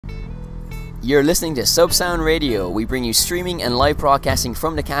You're listening to Subsound Radio. We bring you streaming and live broadcasting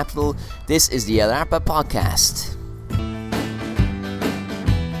from the capital. This is the Alarpa Podcast.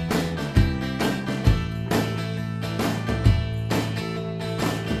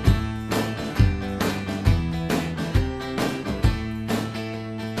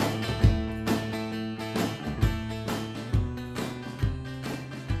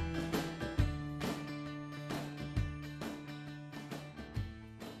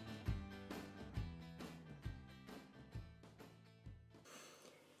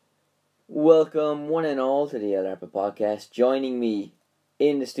 Welcome one and all to the Alarpa Podcast. Joining me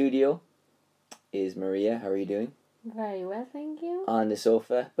in the studio is Maria. How are you doing? Very well, thank you. On the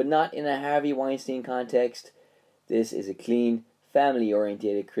sofa, but not in a Harvey Weinstein context. This is a clean,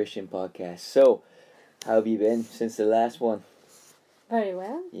 family-oriented Christian podcast. So, how have you been since the last one? Very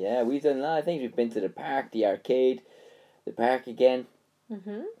well. Yeah, we've done a lot of things. We've been to the park, the arcade, the park again.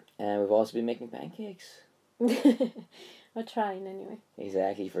 Mm-hmm. And we've also been making pancakes. We're trying anyway.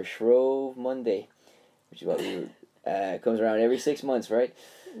 Exactly, for Shrove Monday, which is what we comes around every 6 months, right?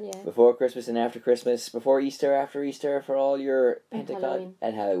 Yeah. Before Christmas and after Christmas, before Easter, after Easter, for all your And Pentecost Halloween.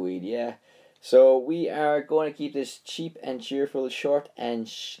 and Halloween, yeah. So we are going to keep this cheap and cheerful, short and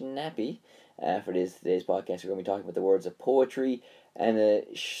snappy. For today's podcast, we're going to be talking about the words of poetry and a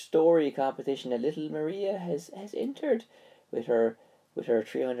story competition that little Maria has entered with her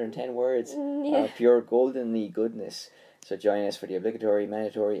 310 words of pure goldenly goodness. So join us for the obligatory,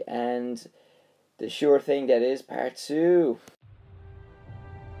 mandatory, and the sure thing that is part 2.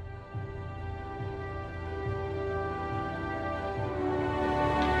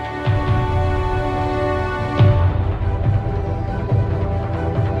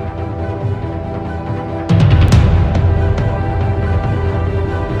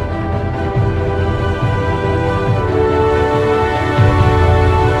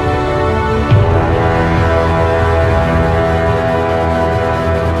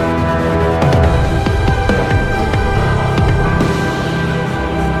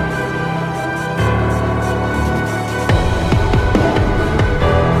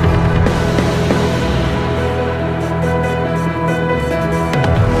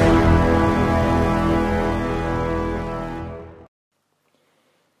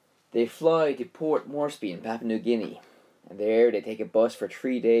 They fly to Port Moresby in Papua New Guinea, and there they take a bus for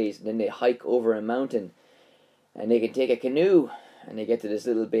 3 days, and then they hike over a mountain, and they can take a canoe, and they get to this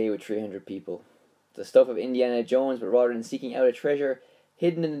little bay with 300 people. It's the stuff of Indiana Jones, but rather than seeking out a treasure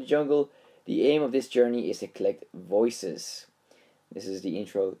hidden in the jungle, the aim of this journey is to collect voices. This is the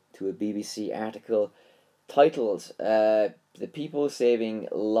intro to a BBC article titled The People Saving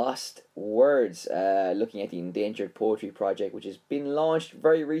Lost Words, looking at the Endangered Poetry Project, which has been launched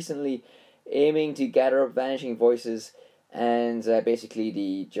very recently, aiming to gather up vanishing voices. And basically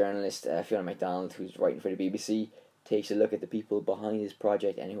the journalist Fiona MacDonald, who's writing for the BBC, takes a look at the people behind this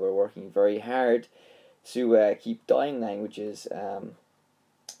project and who are working very hard to keep dying languages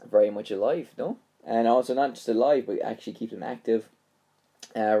very much alive, no? And also not just alive, but actually keep them active,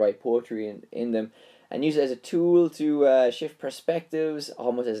 write poetry in them, and use it as a tool to shift perspectives,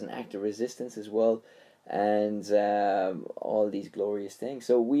 almost as an act of resistance as well, and all these glorious things.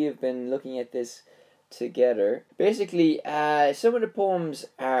 So we have been looking at this together. Basically, some of the poems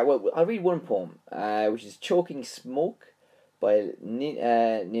are, well, I'll read one poem, which is Choking Smoke by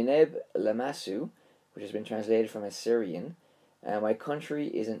Nineb Lamassu, which has been translated from Assyrian. My country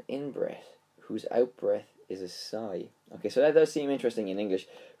is an in-breath, whose out-breath is a sigh. Okay, so that does seem interesting in English,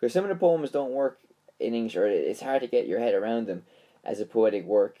 because some of the poems don't work in English, or it's hard to get your head around them as a poetic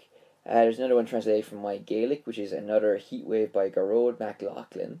work. There's another one translated from my Gaelic, which is Another Heatwave by Garrod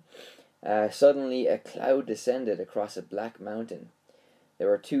MacLachlan. Suddenly a cloud descended across a black mountain. There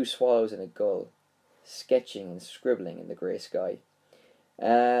were 2 swallows and a gull, sketching and scribbling in the grey sky.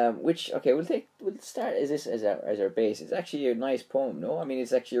 Which, okay, we'll start as this as our base. It's actually a nice poem, no? I mean,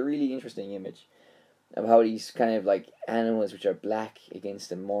 it's actually a really interesting image of how these kind of like animals which are black against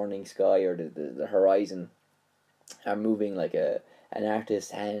the morning sky or the horizon are moving like an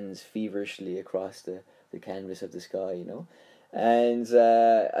artist's hands feverishly across the canvas of the sky, you know? And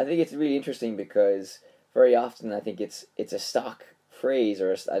I think it's really interesting because very often I think it's a stock phrase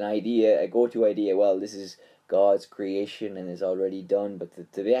or an idea, a go-to idea. Well, this is God's creation and is already done,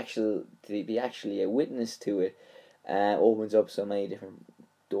 but to be actually a witness to it opens up so many different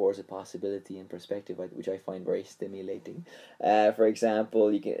doors of possibility and perspective, which I find very stimulating. For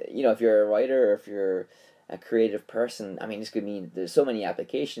example, you can, if you're a writer or if you're a creative person, I mean, this could mean there's so many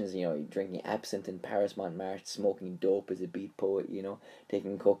applications. You're drinking absinthe in Paris, Montmartre, smoking dope as a beat poet.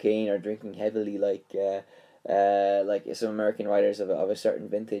 Taking cocaine or drinking heavily like like some American writers of a certain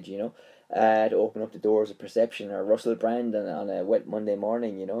vintage, to open up the doors of perception. Or Russell Brand on a wet Monday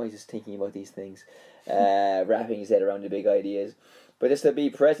morning, he's just thinking about these things, wrapping his head around the big ideas. But just to be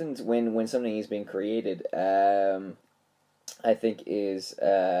present when something is being created, I think is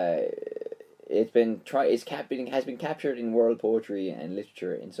has been captured in world poetry and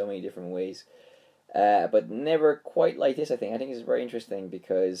literature in so many different ways, but never quite like this. I think it's very interesting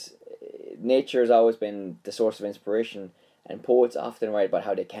because nature has always been the source of inspiration, and poets often write about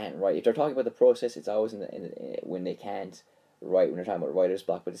how they can't write. If they're talking about the process, it's always when they can't write, when they're talking about writer's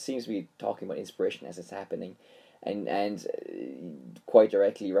block. But it seems to be talking about inspiration as it's happening, and quite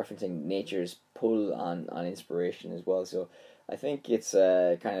directly referencing nature's pull on inspiration as well. So I think it's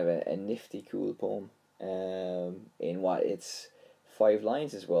kind of a nifty, cool poem. In what it's 5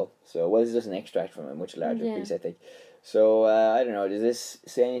 lines as well. So this is just an extract from a much larger piece, I think. So I don't know. Does this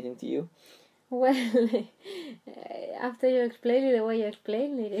say anything to you? Well, after you explain it the way you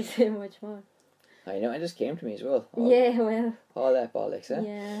explained it, it's much more. I know. It just came to me as well. All that bollocks, huh?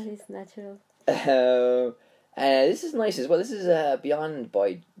 Yeah, it's natural. This is nice as well. This is Beyond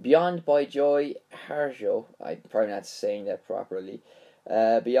by Joy Harjo. I'm probably not saying that properly.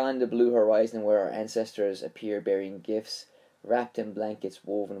 Beyond the blue horizon where our ancestors appear bearing gifts, wrapped in blankets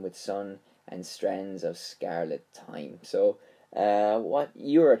woven with sun and strands of scarlet time. So, what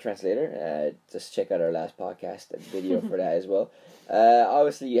you're a translator? Just check out our last podcast video for that as well.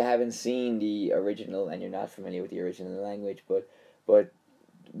 Obviously, you haven't seen the original and you're not familiar with the original language, but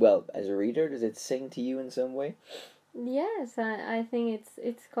well, as a reader, does it sing to you in some way? Yes, I think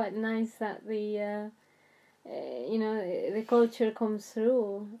it's quite nice that the the culture comes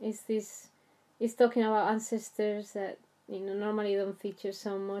through. It's talking about ancestors that normally don't feature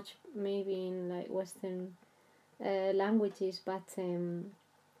so much, maybe in like Western languages, but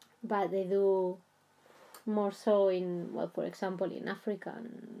they do more so in, well, for example, in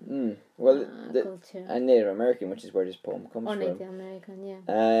African culture. And Native American, which is where this poem comes from. Native American,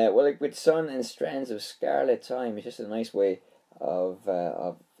 yeah. Well, like with sun and strands of scarlet time, it's just a nice way of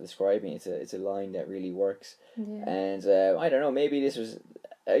describing it. It's a line that really works. Yeah. And I don't know, maybe this was,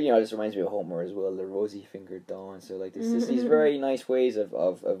 this reminds me of Homer as well, the rosy fingered dawn. So like this these very nice ways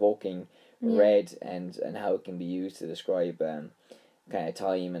of evoking red and how it can be used to describe kind of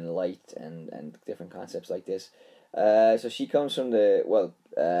time and light and different concepts like this. So she comes from is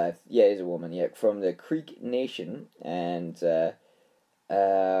a woman, from the Creek Nation, and so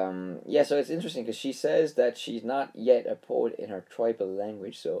it's interesting because she says that she's not yet a poet in her tribal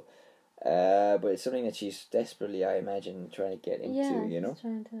language, so but it's something that she's desperately, I imagine, trying to get into,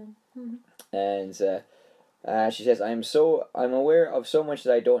 trying to. Mm-hmm. And she says, I'm aware of so much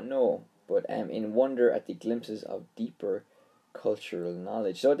that I don't know, but am in wonder at the glimpses of deeper cultural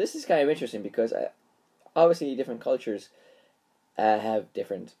knowledge. So this is kind of interesting because obviously different cultures have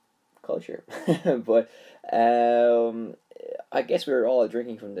different culture, but I guess we're all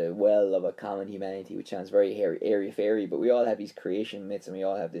drinking from the well of a common humanity, which sounds very airy-fairy, but we all have these creation myths, and we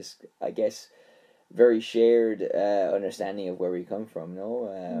all have this, I guess, very shared understanding of where we come from.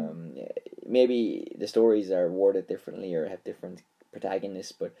 Maybe the stories are worded differently or have different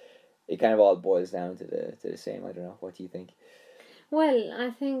protagonists, but it kind of all boils down to the same. I don't know. What do you think? Well,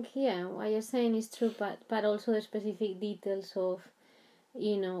 I think what you're saying is true, but also the specific details of,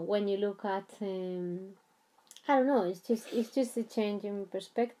 when you look at I don't know. It's just a change in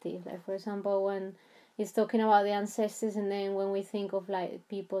perspective. Like, for example, when it's talking about the ancestors, and then when we think of like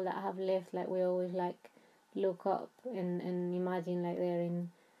people that have left, like we always like look up and imagine like they're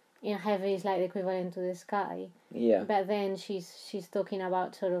in heaven is like the equivalent to the sky. Yeah. But then she's talking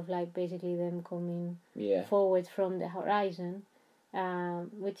about sort of like basically them coming forward from the horizon,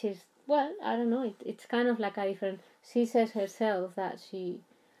 which is, well, I don't know. It's kind of like a different. She says herself that she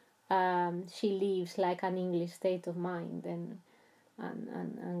lives like an English state of mind and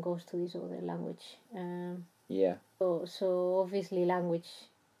goes to this other language. So obviously language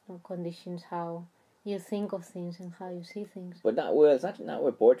conditions how you think of things and how you see things. But it's not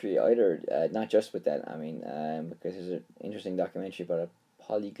with poetry either. Not just with that. I mean, because there's an interesting documentary about a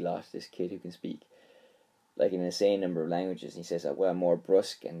polyglot, this kid who can speak like an insane number of languages. And he says that, well, I'm more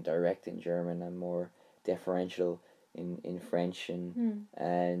brusque and direct in German. I'm more deferential in French, and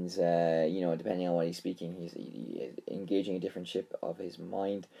depending on what he's speaking, he's engaging a different ship of his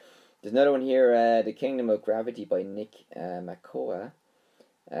mind. There's another one here, The Kingdom of Gravity by Nick Makoa,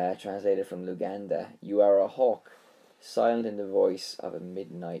 translated from Luganda. You are a hawk, silent in the voice of a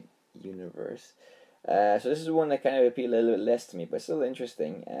midnight universe. So this is one that kind of appealed a little bit less to me, but still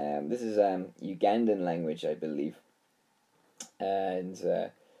interesting. This is Ugandan language, I believe. And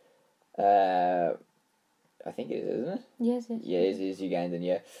I think it is, isn't it? Yes. Yeah, it is Ugandan.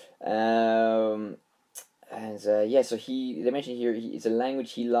 Yeah. And so they mentioned here it's a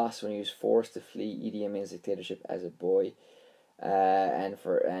language he lost when he was forced to flee Idi Amin's dictatorship as a boy. And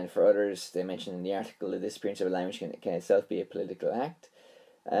for others, they mentioned in the article that this disappearance of a language can itself be a political act,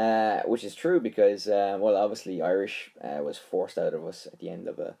 which is true because obviously Irish was forced out of us at the end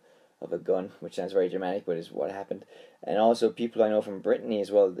of a gun, which sounds very dramatic, but is what happened. And also people I know from Brittany as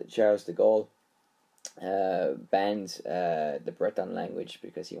well, that Charles de Gaulle banned the Breton language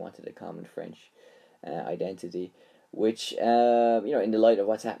because he wanted a common French identity, which in the light of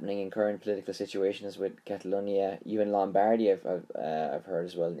what's happening in current political situations with Catalonia, even Lombardy, I've heard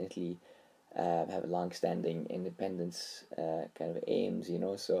as well in Italy, have long-standing independence kind of aims,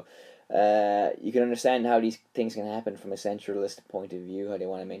 so you can understand how these things can happen from a centralist point of view, how they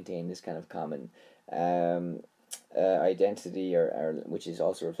want to maintain this kind of common identity, or which is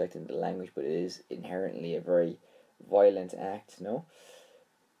also reflected in the language, but it is inherently a very violent act, no?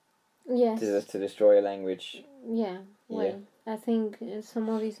 Yes. To destroy a language. Yeah. Well, I think some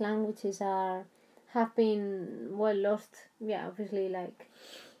of these languages have been lost. Yeah, obviously, like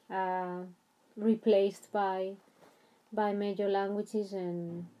replaced by major languages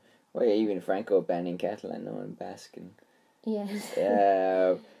and. Well, yeah, even Franco banning Catalan, no, and Basque. And, yes.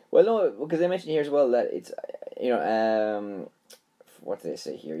 well, no, because I mentioned here as well that it's what do they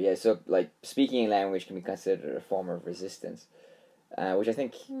say here? Yeah, so like speaking a language can be considered a form of resistance. Which I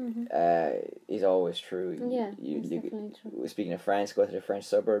think is always true. Yeah, it's definitely true. Speaking of France, go to the French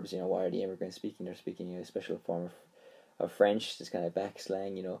suburbs. Why are the immigrants speaking? They're speaking a special form of French, this kind of back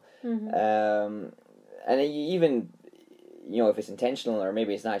slang. And even if it's intentional, or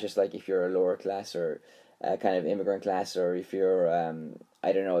maybe it's not, just like if you're a lower class or kind of immigrant class, or if you're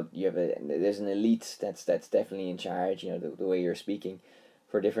I don't know, there's an elite that's definitely in charge. The way you're speaking,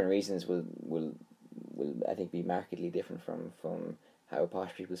 for different reasons, will I think be markedly different from how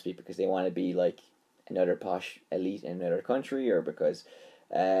posh people speak, because they want to be like another posh elite in another country, or because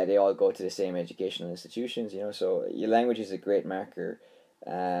they all go to the same educational institutions, so your language is a great marker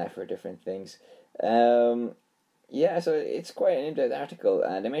for different things. So it's quite an in-depth article,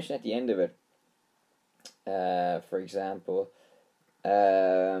 and they mention at the end of it, for example,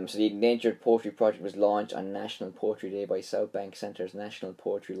 so the Endangered Poetry Project was launched on National Poetry Day by South Bank Centre's National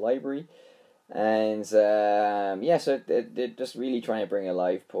Poetry Library. And so they're just really trying to bring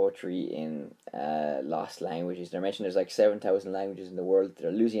alive poetry in lost languages. They mentioned there's like 7,000 languages in the world that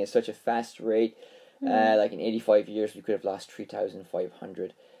are losing at such a fast rate. Like in 85 years, we could have lost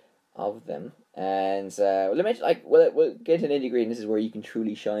 3,500 of them. And they mentioned we'll get to nitty-gritty, and this is where you can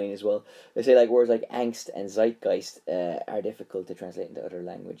truly shine as well. They say like words like angst and zeitgeist are difficult to translate into other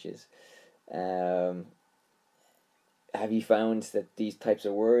languages. Have you found that these types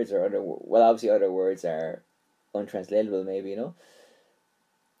of words or obviously other words are untranslatable, maybe,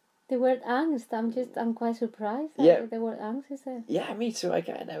 The word angst, I'm quite surprised that the word angst is there. Yeah, me too. I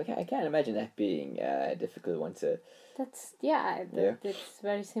can't imagine that being a difficult one to. That's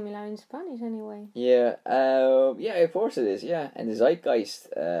very similar in Spanish anyway. Yeah, of course it is. Yeah, and the zeitgeist,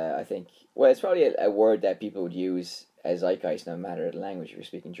 I think. Well, it's probably a word that people would use as zeitgeist no matter the language. If you're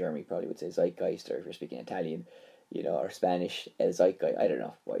speaking German, you probably would say zeitgeist, or if you're speaking Italian, or Spanish, el zeitgeist. I don't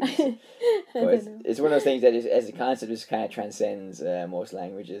know what you say. But it's one of those things that as a concept just kind of transcends most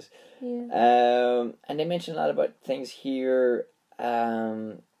languages. Yeah. And they mention a lot about things here.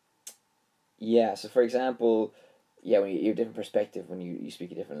 So for example, when you have a different perspective when you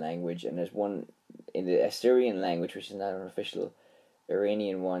speak a different language, and there's one in the Assyrian language, which is not an official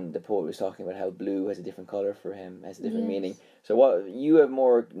Iranian one. The poet was talking about how blue has a different color for him, has a different meaning. So what you have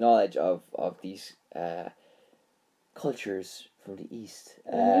more knowledge of these cultures from the East.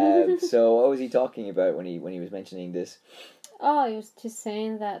 So what was he talking about when he was mentioning this? Oh, he was just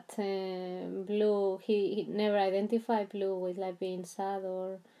saying that blue, he never identified blue with like being sad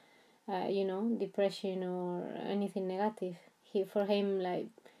or, depression or anything negative. For him, like,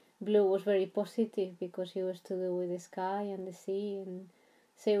 blue was very positive because it was to do with the sky and the sea, and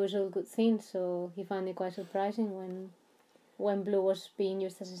so it was all good things. So he found it quite surprising when blue was being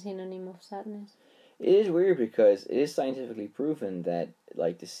used as a synonym of sadness. It is weird because it is scientifically proven that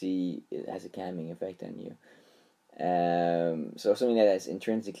like the sea, it has a calming effect on you. So something that is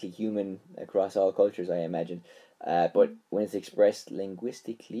intrinsically human across all cultures, I imagine. But when it's expressed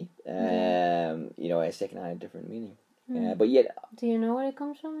linguistically, it's taken on a different meaning. But yet, do you know where it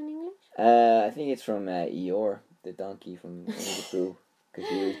comes from in English? I think it's from Eeyore, the donkey from Winnie the Pooh, because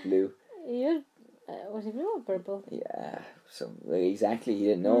he was blue. Was it blue or purple? Yeah, exactly. He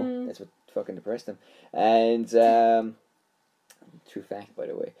didn't know. That's what fucking depressed him. And true fact, by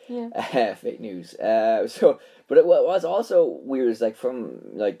the way. Yeah. Fake news. But what was also weird is like from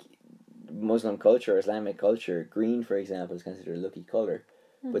like Muslim culture, Islamic culture, green, for example, is considered a lucky color.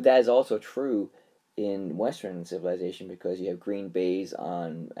 Mm-hmm. But that is also true in Western civilization because you have green bays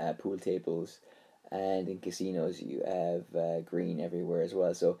on pool tables, and in casinos you have green everywhere as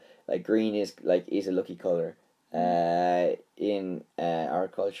well. So like green is a lucky color in our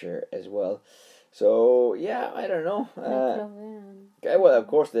culture as well. So yeah, I don't know. Okay, well, of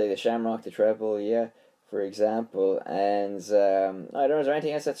course the shamrock, the treble, yeah, for example, and I don't know. Is there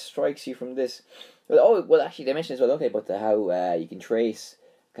anything else that strikes you from this? Well, actually, they mentioned as well. Okay, but how you can trace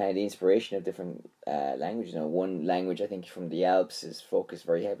kind of the inspiration of different languages. You know, one language I think from the Alps is focused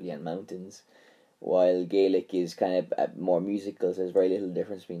very heavily on mountains, while Gaelic is kind of more musical. So there's very little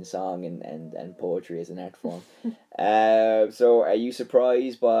difference between song and poetry as an art form. So are you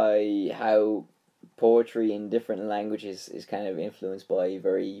surprised by how poetry in different languages is kind of influenced by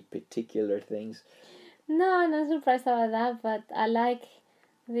very particular things? No, I'm not surprised about that, but I like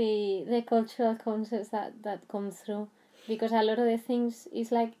the cultural concepts that come through, because a lot of the things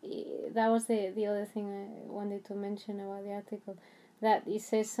is like, that was the other thing I wanted to mention about the article, that it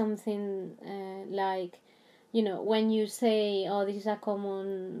says something like, you know, when you say, oh, this is a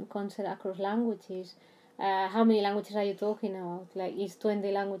common concept across languages, how many languages are you talking about? Like, is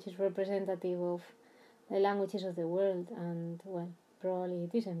 20 languages representative of the languages of the world? And well, probably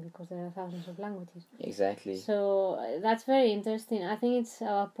it isn't, because there are thousands of languages. Exactly. So that's very interesting. I think it's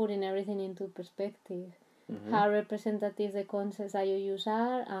about putting everything into perspective. Mm-hmm. How representative the concepts that you use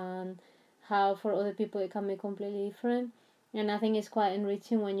are, and how for other people it can be completely different. And I think it's quite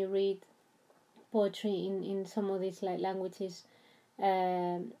enriching when you read poetry in some of these like languages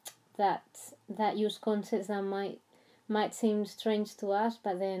um, that use concepts that might seem strange to us,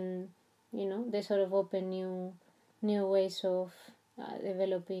 but then, you know, they sort of open new ways of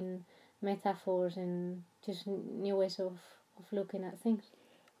developing metaphors and just new ways of looking at things.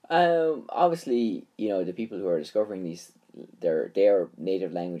 Obviously, you know, the people who are discovering these, they're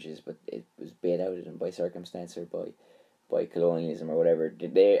native languages, but it was bait out of them by circumstance or by colonialism or whatever.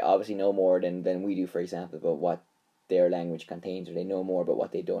 They obviously know more than we do, for example, about what their language contains, or they know more about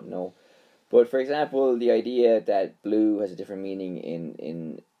what they don't know. But for example, the idea that blue has a different meaning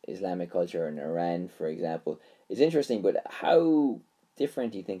in Islamic culture and Iran, for example, is interesting. But how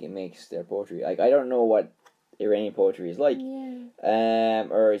different do you think it makes their poetry? Like, I don't know what Iranian poetry is like,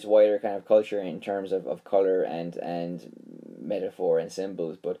 or its wider kind of culture in terms of color and metaphor and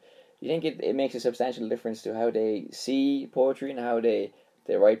symbols. But do you think it makes a substantial difference to how they see poetry and how they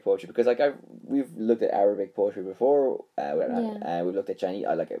write poetry? Because like we've looked at Arabic poetry before, we've looked at Chinese,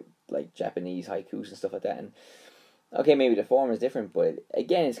 like Japanese haikus and stuff like that, and okay, maybe the form is different, but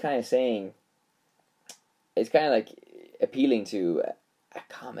again, it's kind of like appealing to a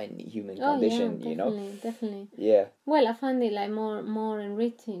common human condition, yeah, you know. Definitely. Yeah. Well, I find it like more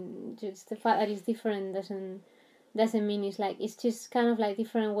enriching. Just the fact that it's different doesn't mean it's like, it's just kind of like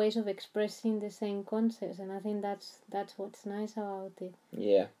different ways of expressing the same concepts, and I think that's what's nice about it.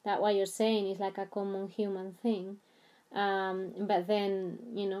 Yeah. That what you're saying is like a common human thing, but then,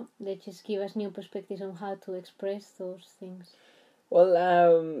 you know, they just give us new perspectives on how to express those things.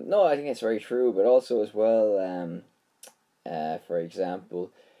 Well, no, I think it's very true, but also as well, for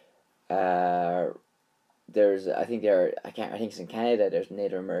example, there's I think it's in Canada. There's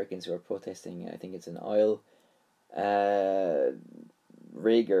Native Americans who are protesting. I think it's an oil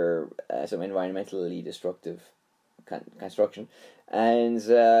rig or some environmentally destructive construction, and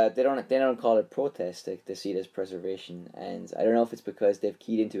they don't call it protest. They see it as preservation, and I don't know if it's because they've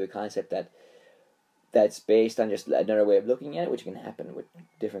keyed into a concept that's based on just another way of looking at it, which can happen with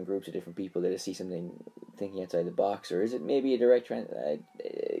different groups of different people. They just see something thinking outside the box, or is it maybe a direct trend?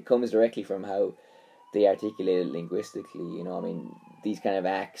 It comes directly from how they articulate it linguistically. You know, I mean, these kind of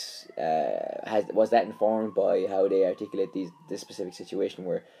acts was that informed by how they articulate this specific situation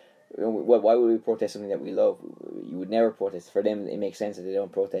where. Why would we protest something that we love? You would never protest. For them, it makes sense that they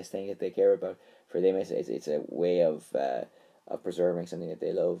don't protest things that they care about. For them, it's a way of preserving something that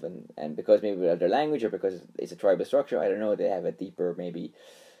they love, and because maybe of their language or because it's a tribal structure, I don't know, they have a deeper maybe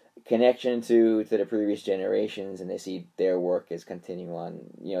connection to the previous generations, and they see their work as continue on.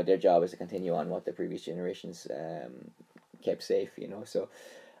 You know, their job is to continue on what the previous generations kept safe. You know, so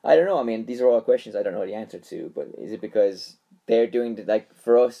I don't know. I mean, these are all questions I don't know the answer to. But is it because they're doing like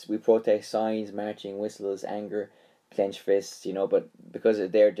for us, we protest signs, marching, whistles, anger, clenched fists, you know, but because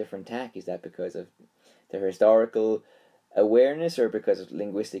of their different tack, is that because of their historical awareness, or because of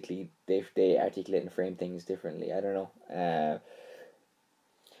linguistically they articulate and frame things differently? I don't know. I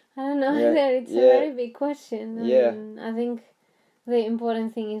don't know. Yeah, It's a very big question. Yeah. I think the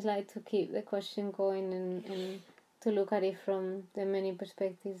important thing is like to keep the question going and to look at it from the many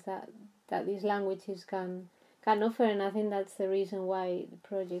perspectives that these languages can offer, and I think that's the reason why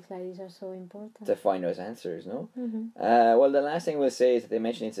projects like this are so important. To find those answers, no? Mm-hmm. Well, the last thing we'll say is that they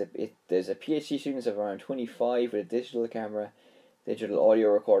mentioned there's a PhD students of around 25 with a digital camera, digital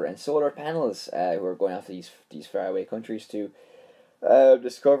audio recorder, and solar panels who are going after these faraway countries to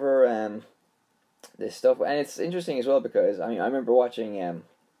discover this stuff. And it's interesting as well because I remember watching and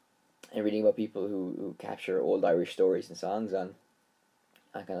reading about people who capture old Irish stories and songs on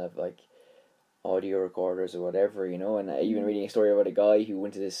kind of like audio recorders or whatever, you know. And even reading a story about a guy who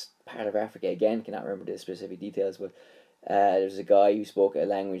went to this part of Africa, again cannot remember the specific details, but there's a guy who spoke a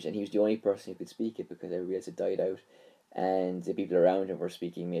language and he was the only person who could speak it because everybody else had died out, and the people around him were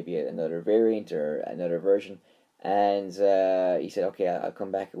speaking maybe another variant or another version. And he said, okay, I'll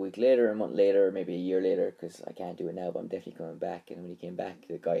come back a week later, a month later, maybe a year later, because I can't do it now, but I'm definitely coming back. And when he came back,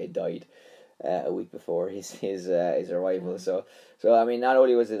 the guy had died a week before his arrival. So I mean, not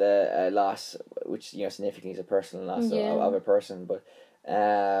only was it a loss, which, you know, significantly is a personal loss of a person, but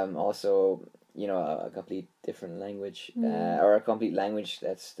also, you know, a complete different language or a complete language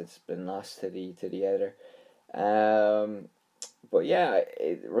that's been lost to the other. But yeah,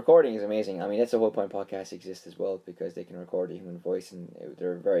 recording is amazing. I mean, that's the whole point podcasts exist as well, because they can record a human voice, and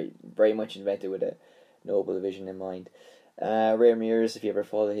they're very, very much invented with a noble vision in mind. Ray Mears, if you ever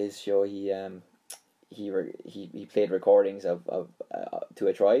follow his show, he played recordings of to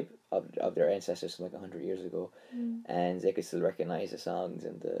a tribe of their ancestors from like 100 years ago, and they could still recognize the songs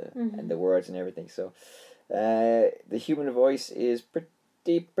and the words and everything. So, the human voice is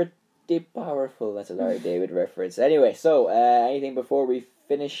pretty powerful. That's a Larry David reference. Anyway, so anything before we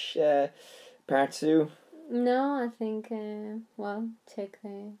finish part 2? No, I think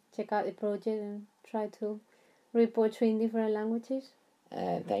check out the project and try to read poetry in different languages.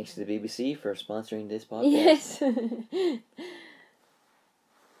 And thanks to the BBC for sponsoring this podcast. Yes.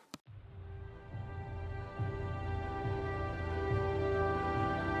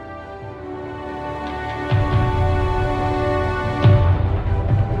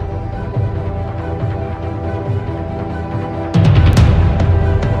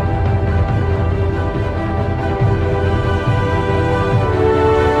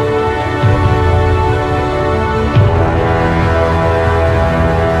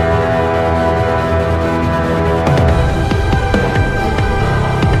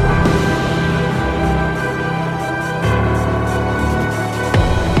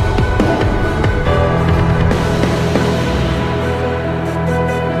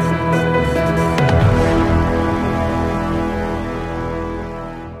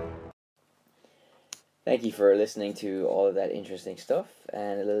 Thank you for listening to all of that interesting stuff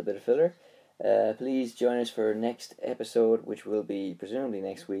and a little bit of filler. Please join us for next episode, which will be presumably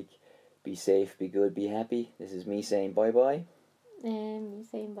next week. Be safe, be good, be happy. This is me saying bye-bye. And me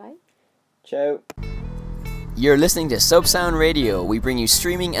saying bye. Ciao. You're listening to Subsound Radio. We bring you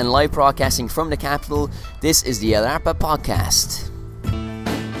streaming and live broadcasting from the capital. This is the El Arpa Podcast.